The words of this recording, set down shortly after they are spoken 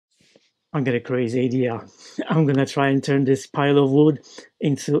I got a crazy idea. I'm gonna try and turn this pile of wood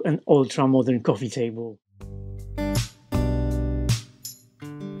into an ultra modern coffee table.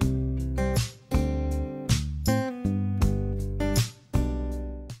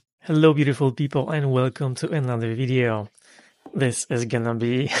 Hello, beautiful people, and welcome to another video. This is gonna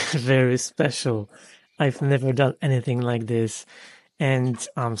be very special. I've never done anything like this, and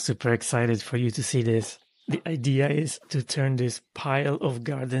I'm super excited for you to see this. The idea is to turn this pile of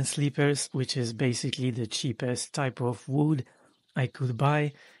garden sleepers, which is basically the cheapest type of wood I could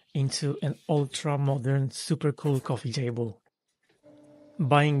buy, into an ultra modern, super cool coffee table.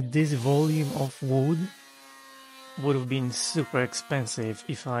 Buying this volume of wood would have been super expensive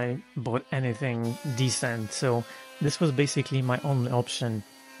if I bought anything decent, so this was basically my only option.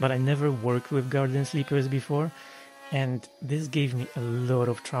 But I never worked with garden sleepers before, and this gave me a lot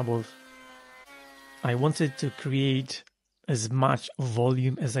of trouble. I wanted to create as much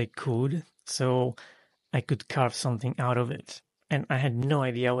volume as I could so I could carve something out of it. And I had no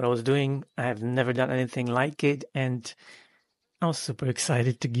idea what I was doing. I have never done anything like it, and I was super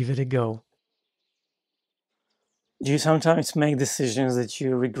excited to give it a go. Do you sometimes make decisions that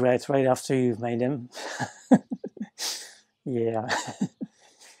you regret right after you've made them? Yeah,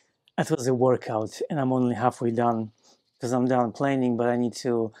 that was a workout, and I'm only halfway done because I'm done planing, but I need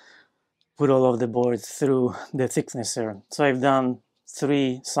to put all of the boards through the thicknesser. So I've done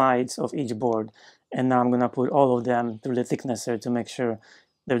 3 sides of each board, and now I'm gonna put all of them through the thicknesser to make sure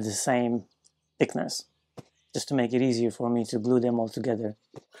they're the same thickness, just to make it easier for me to glue them all together.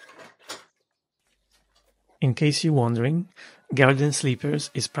 In case you're wondering, garden sleepers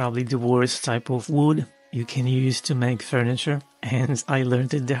is probably the worst type of wood you can use to make furniture, and I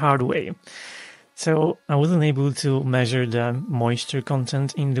learned it the hard way. So I wasn't able to measure the moisture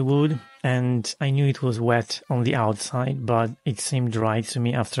content in the wood, and I knew it was wet on the outside, but it seemed dry to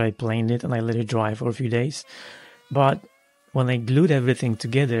me after I planed it and I let it dry for a few days. But when I glued everything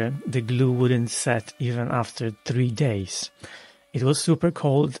together, the glue wouldn't set even after 3 days. It was super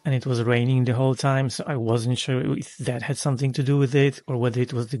cold and it was raining the whole time, so I wasn't sure if that had something to do with it or whether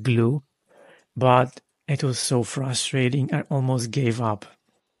it was the glue. But it was so frustrating, I almost gave up.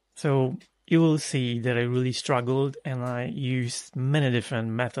 So you will see that I really struggled and I used many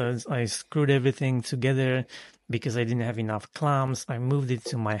different methods. I screwed everything together because I didn't have enough clamps. I moved it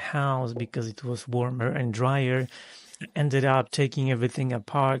to my house because it was warmer and drier. I ended up taking everything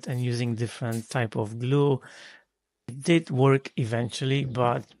apart and using different type of glue. It did work eventually,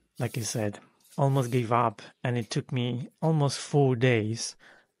 but like I said, almost gave up, and it took me almost 4 days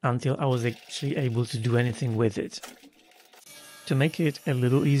until I was actually able to do anything with it. To make it a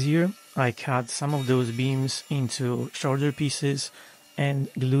little easier, I cut some of those beams into shorter pieces and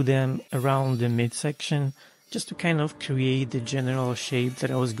glue them around the midsection just to kind of create the general shape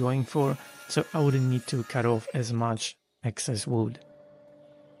that I was going for, so I wouldn't need to cut off as much excess wood.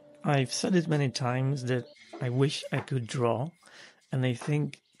 I've said it many times that I wish I could draw, and I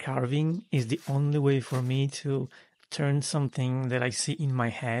think carving is the only way for me to turn something that I see in my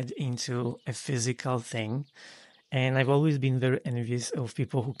head into a physical thing. And I've always been very envious of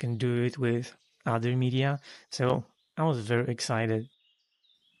people who can do it with other media, so I was very excited.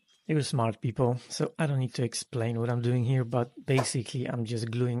 You're smart people, so I don't need to explain what I'm doing here, but basically I'm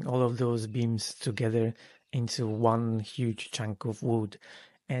just gluing all of those beams together into one huge chunk of wood.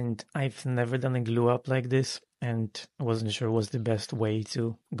 And I've never done a glue up like this, and I wasn't sure was the best way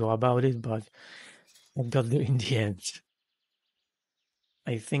to go about it, but I got there in the end.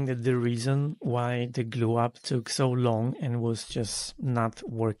 I think that the reason why the glue up took so long and was just not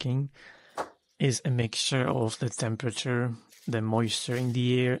working is a mixture of the temperature, the moisture in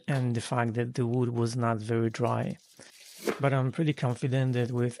the air, and the fact that the wood was not very dry. But I'm pretty confident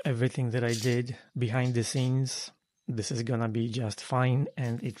that with everything that I did behind the scenes, this is gonna be just fine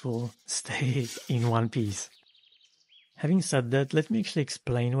and it will stay in one piece. Having said that, let me actually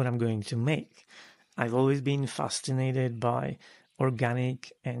explain what I'm going to make. I've always been fascinated by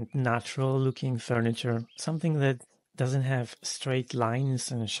organic and natural looking furniture, something that doesn't have straight lines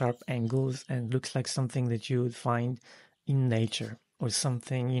and sharp angles and looks like something that you would find in nature or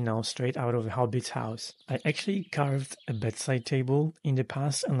something, straight out of a hobbit's house. I actually carved a bedside table in the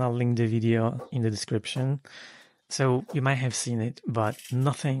past, and I'll link the video in the description. So you might have seen it, but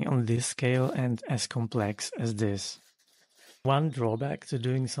nothing on this scale and as complex as this. One drawback to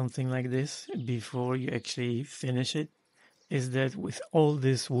doing something like this before you actually finish it is that with all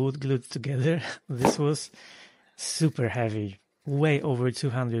this wood glued together, this was super heavy, way over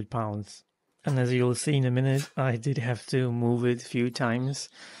 200 pounds. And as you'll see in a minute, I did have to move it a few times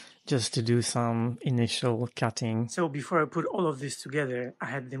just to do some initial cutting. So before I put all of this together, I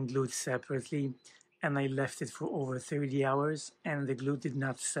had them glued separately and I left it for over 30 hours and the glue did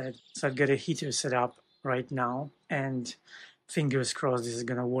not set. So I've got a heater set up right now and fingers crossed this is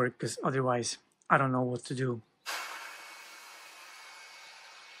gonna work because otherwise I don't know what to do.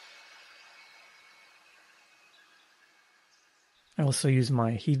 I also use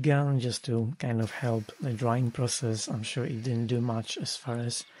my heat gun just to kind of help the drying process. I'm sure it didn't do much as far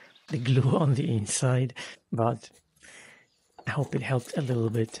as the glue on the inside, but I hope it helped a little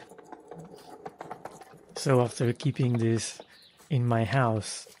bit. So after keeping this in my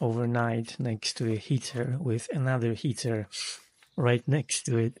house overnight next to a heater with another heater right next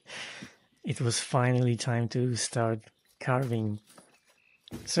to it, it was finally time to start carving.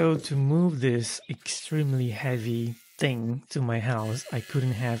 So to move this extremely heavy thing to my house, I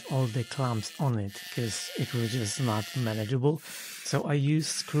couldn't have all the clamps on it because it was just not manageable. So I used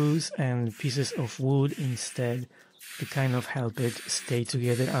screws and pieces of wood instead to kind of help it stay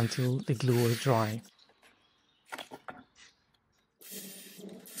together until the glue was dry.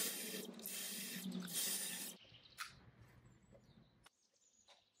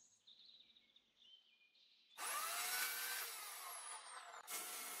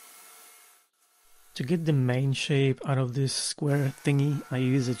 To get the main shape out of this square thingy, I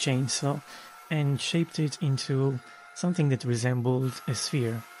used a chainsaw and shaped it into something that resembled a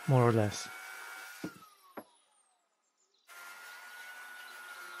sphere, more or less.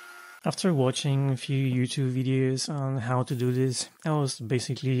 After watching a few YouTube videos on how to do this, I was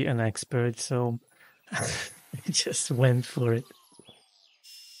basically an expert, so I just went for it.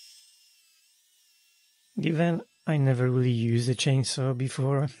 Given I never really used a chainsaw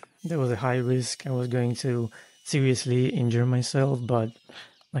before, there was a high risk I was going to seriously injure myself, but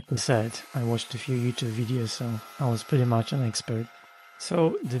like I said, I watched a few YouTube videos, so I was pretty much an expert.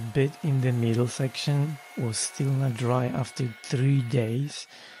 So the bit in the middle section was still not dry after 3 days,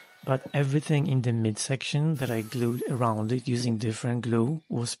 but everything in the midsection that I glued around it using different glue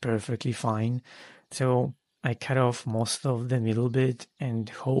was perfectly fine. So I cut off most of the middle bit and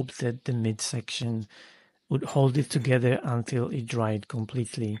hoped that the midsection would hold it together until it dried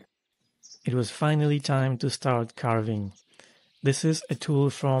completely. It was finally time to start carving. This is a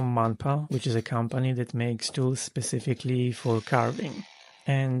tool from Manpa, which is a company that makes tools specifically for carving.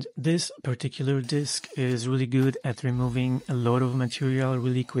 And this particular disc is really good at removing a lot of material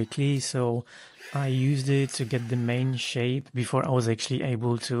really quickly, so I used it to get the main shape before I was actually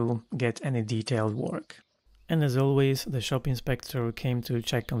able to get any detailed work. And as always, the shop inspector came to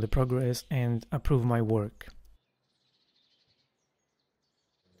check on the progress and approve my work.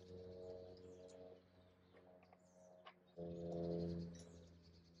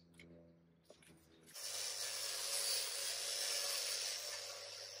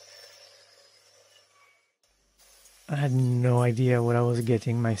 I had no idea what I was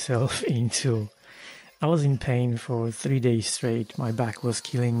getting myself into. I was in pain for 3 days straight, my back was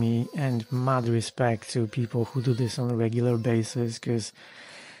killing me, and mad respect to people who do this on a regular basis, because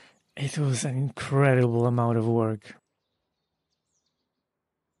it was an incredible amount of work.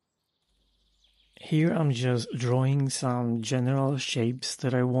 Here I'm just drawing some general shapes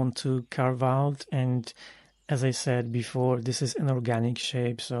that I want to carve out, and as I said before, this is an organic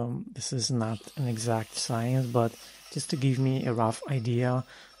shape, so this is not an exact science, but just to give me a rough idea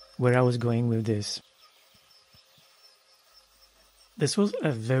where I was going with this. This was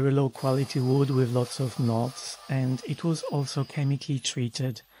a very low quality wood with lots of knots, and it was also chemically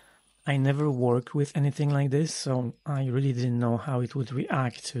treated. I never worked with anything like this, so I really didn't know how it would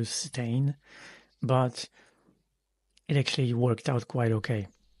react to stain, but it actually worked out quite okay.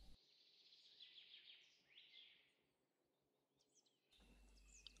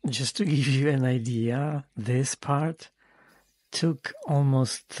 Just to give you an idea, this part took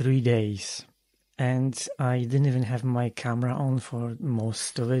almost 3 days, and I didn't even have my camera on for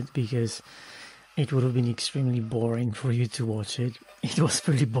most of it because it would have been extremely boring for you to watch it. It was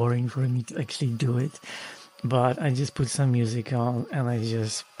pretty boring for me to actually do it, but I just put some music on and I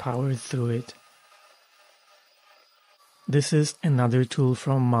just powered through it. This is another tool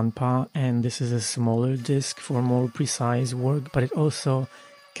from Manpa, and this is a smaller disc for more precise work, but it also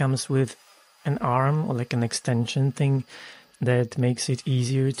comes with an arm or like an extension thing that makes it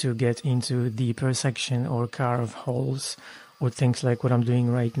easier to get into deeper section or carve holes or things like what I'm doing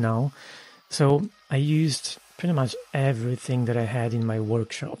right now. So I used pretty much everything that I had in my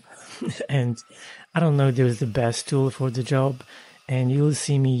workshop. And I don't know if it was the best tool for the job, and you'll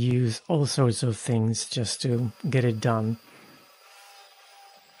see me use all sorts of things just to get it done.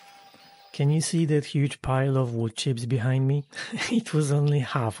 Can you see that huge pile of wood chips behind me? It was only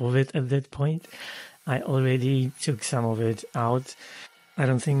half of it at that point. I already took some of it out. I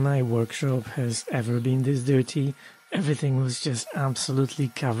don't think my workshop has ever been this dirty. Everything was just absolutely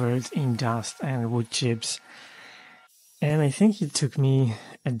covered in dust and wood chips. And I think it took me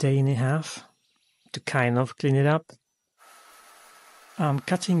a day and a half to kind of clean it up. I'm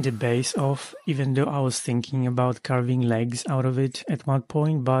cutting the base off, even though I was thinking about carving legs out of it at one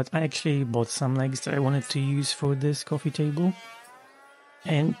point, but I actually bought some legs that I wanted to use for this coffee table.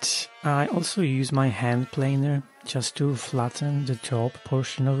 And I also use my hand planer just to flatten the top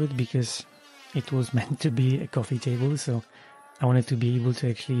portion of it, because it was meant to be a coffee table, so I wanted to be able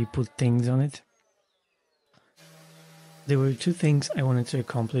to actually put things on it. There were two things I wanted to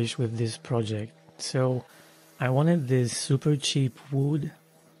accomplish with this project. So I wanted this super cheap wood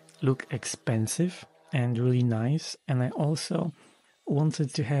look expensive and really nice, and I also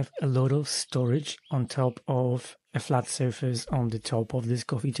wanted to have a lot of storage on top of a flat surface on the top of this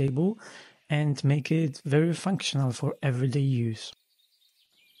coffee table and make it very functional for everyday use.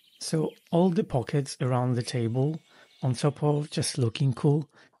 So all the pockets around the table, on top of just looking cool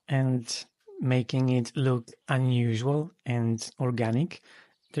and making it look unusual and organic,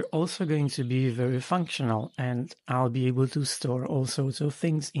 they're also going to be very functional, and I'll be able to store all sorts of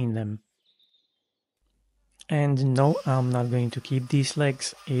things in them. And no, I'm not going to keep these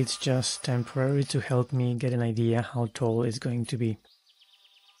legs, it's just temporary to help me get an idea how tall it's going to be.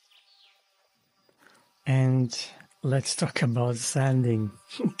 And let's talk about sanding,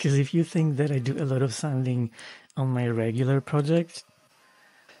 because if you think that I do a lot of sanding on my regular project,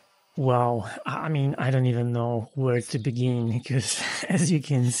 wow, I mean, I don't even know where to begin, because as you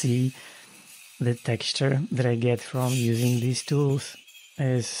can see, the texture that I get from using these tools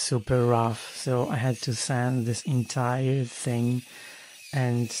is super rough. So I had to sand this entire thing,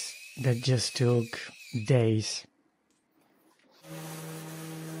 and that just took days.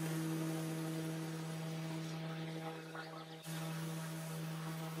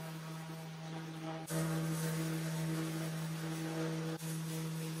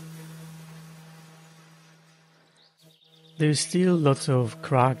 There's still lots of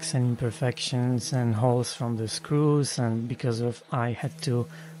cracks and imperfections and holes from the screws, and because of I had to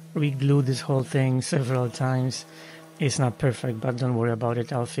re-glue this whole thing several times. It's not perfect, but don't worry about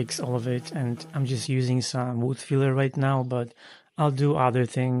it, I'll fix all of it, and I'm just using some wood filler right now, but I'll do other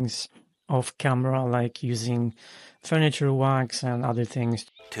things off camera, like using furniture wax and other things.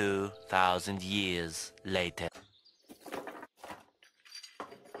 2,000 years later.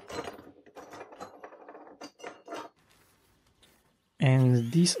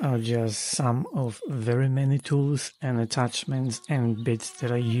 And these are just some of very many tools and attachments and bits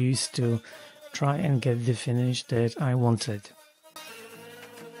that I used to try and get the finish that I wanted.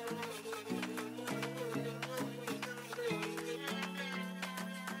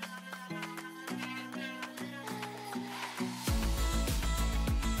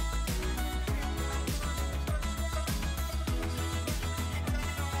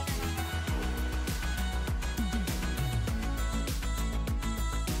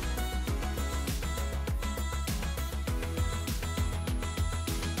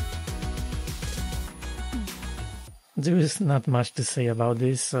 There is not much to say about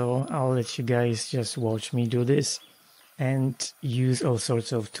this, so I'll let you guys just watch me do this and use all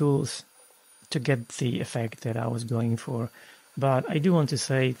sorts of tools to get the effect that I was going for. But I do want to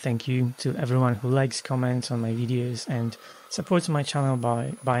say thank you to everyone who likes, comments on my videos and supports my channel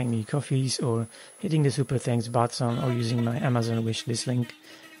by buying me coffees or hitting the super thanks button or using my Amazon wishlist link.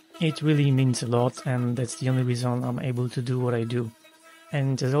 It really means a lot, and that's the only reason I'm able to do what I do.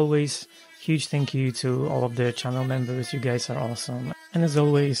 And as always, huge thank you to all of the channel members, you guys are awesome. And as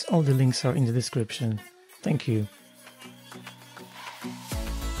always, all the links are in the description. Thank you.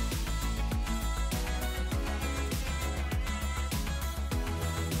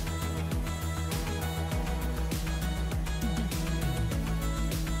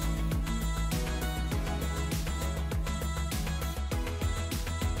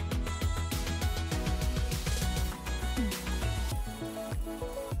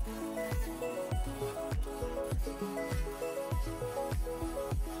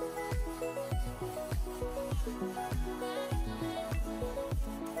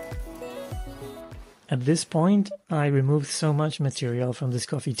 At this point, I removed so much material from this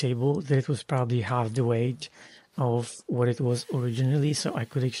coffee table that it was probably half the weight of what it was originally, so I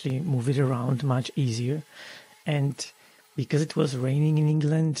could actually move it around much easier. And because it was raining in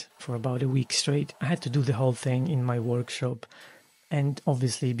England for about a week straight, I had to do the whole thing in my workshop. And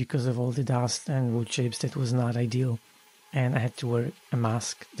obviously, because of all the dust and wood chips, that was not ideal. and I had to wear a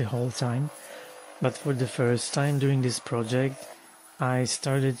mask the whole time. But for the first time during this project, I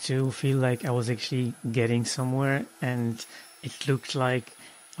started to feel like I was actually getting somewhere, and it looked like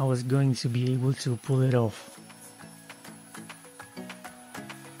I was going to be able to pull it off.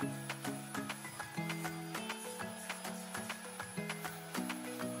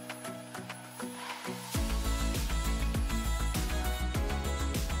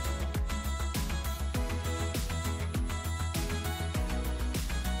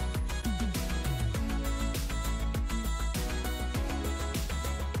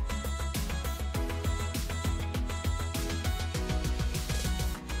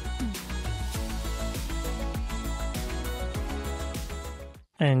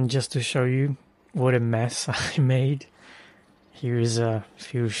 And just to show you what a mess I made, here's a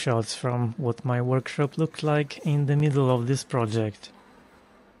few shots from what my workshop looked like in the middle of this project.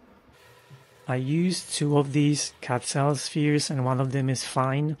 I used 2 of these cat-cell spheres and one of them is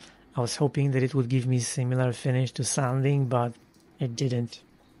fine. I was hoping that it would give me similar finish to sanding, but it didn't.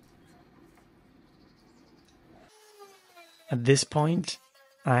 At this point,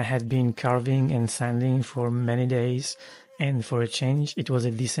 I had been carving and sanding for many days, and for a change it was a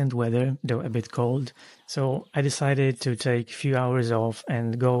decent weather, though a bit cold, so I decided to take a few hours off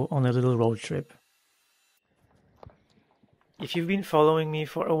and go on a little road trip. If you've been following me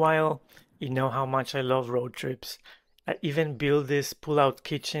for a while, you know how much I love road trips. I even built this pull-out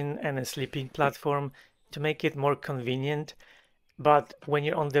kitchen and a sleeping platform to make it more convenient, but when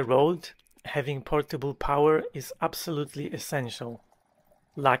you're on the road, having portable power is absolutely essential.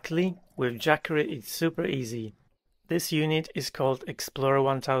 Luckily, with Jackery it's super easy. This unit is called Explorer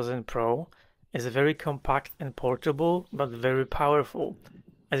 1000 Pro. It's very compact and portable, but very powerful.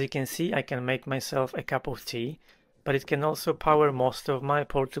 As you can see, I can make myself a cup of tea, but it can also power most of my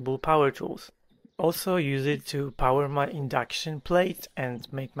portable power tools. Also use it to power my induction plate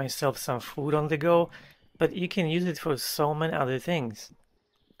and make myself some food on the go, but you can use it for so many other things.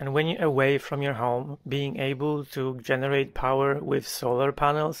 And when you're away from your home, being able to generate power with solar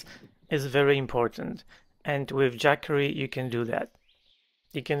panels is very important. And with Jackery you can do that.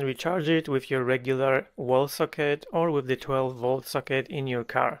 You can recharge it with your regular wall socket or with the 12-volt socket in your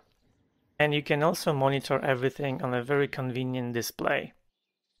car. And you can also monitor everything on a very convenient display.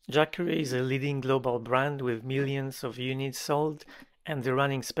 Jackery is a leading global brand with millions of units sold, and they're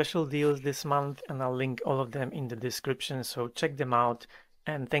running special deals this month, and I'll link all of them in the description, so check them out.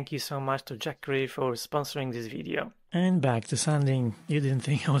 And thank you so much to Jackery for sponsoring this video. And back to sanding. You didn't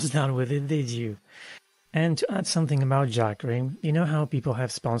think I was done with it, did you? And to add something about Jackery, you know how people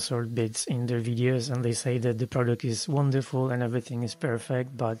have sponsored bits in their videos and they say that the product is wonderful and everything is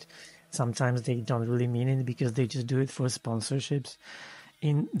perfect, but sometimes they don't really mean it because they just do it for sponsorships.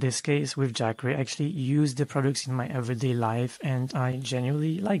 In this case with Jackery, I actually use the products in my everyday life and I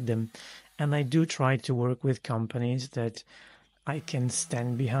genuinely like them. And I do try to work with companies that I can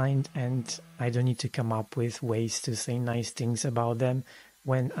stand behind and I don't need to come up with ways to say nice things about them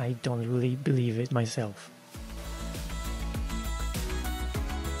when I don't really believe it myself.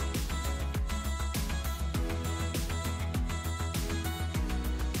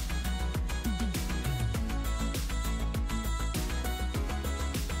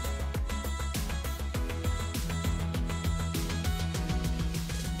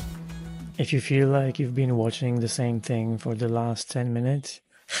 If you feel like you've been watching the same thing for the last 10 minutes,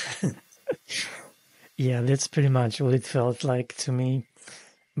 yeah, that's pretty much what it felt like to me,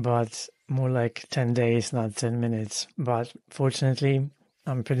 but more like 10 days, not 10 minutes. But fortunately,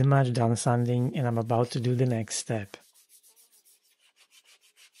 I'm pretty much done sanding and I'm about to do the next step.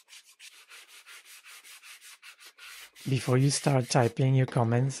 Before you start typing your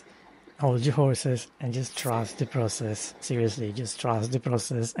comments, hold your horses and just trust the process. Seriously, just trust the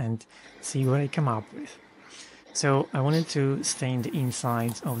process and see what I come up with. So I wanted to stain the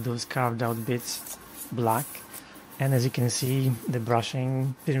insides of those carved out bits black, and as you can see the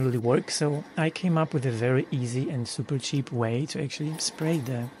brushing didn't really work, so I came up with a very easy and super cheap way to actually spray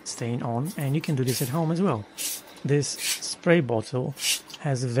the stain on, and you can do this at home as well. This spray bottle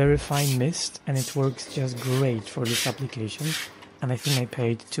has a very fine mist and it works just great for this application, and I think I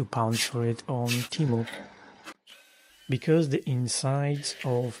paid £2 for it on Temu. Because the insides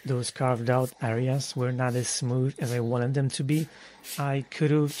of those carved out areas were not as smooth as I wanted them to be, I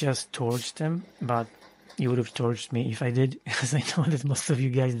could have just torched them, but you would have torched me if I did, because I know that most of you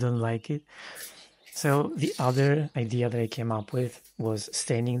guys don't like it. So the other idea that I came up with was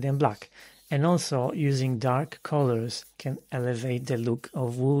staining them black. And also using dark colors can elevate the look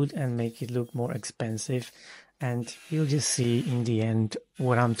of wood and make it look more expensive. And you'll just see in the end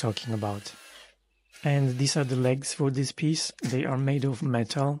what I'm talking about. And these are the legs for this piece. They are made of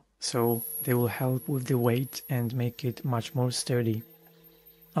metal, so they will help with the weight and make it much more sturdy.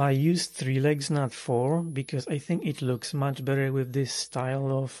 I used 3 legs, not 4, because I think it looks much better with this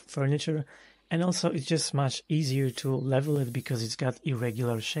style of furniture, and also it's just much easier to level it because it's got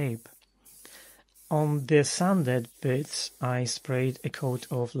irregular shape. On the sanded bits, I sprayed a coat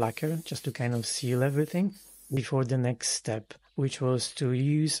of lacquer just to kind of seal everything before the next step, which was to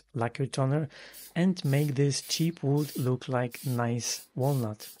use lacquer toner and make this cheap wood look like nice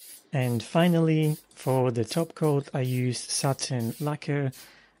walnut. And finally, for the top coat, I used satin lacquer,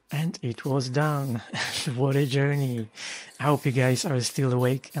 and it was done. What a journey. I hope you guys are still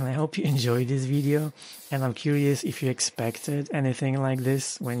awake, and I hope you enjoyed this video. And I'm curious if you expected anything like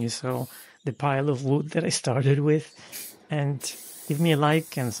this when you saw the pile of wood that I started with. And give me a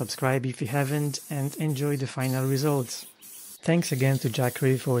like and subscribe if you haven't, and enjoy the final results. Thanks again to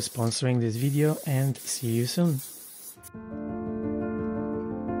Jackery for sponsoring this video, and see you soon.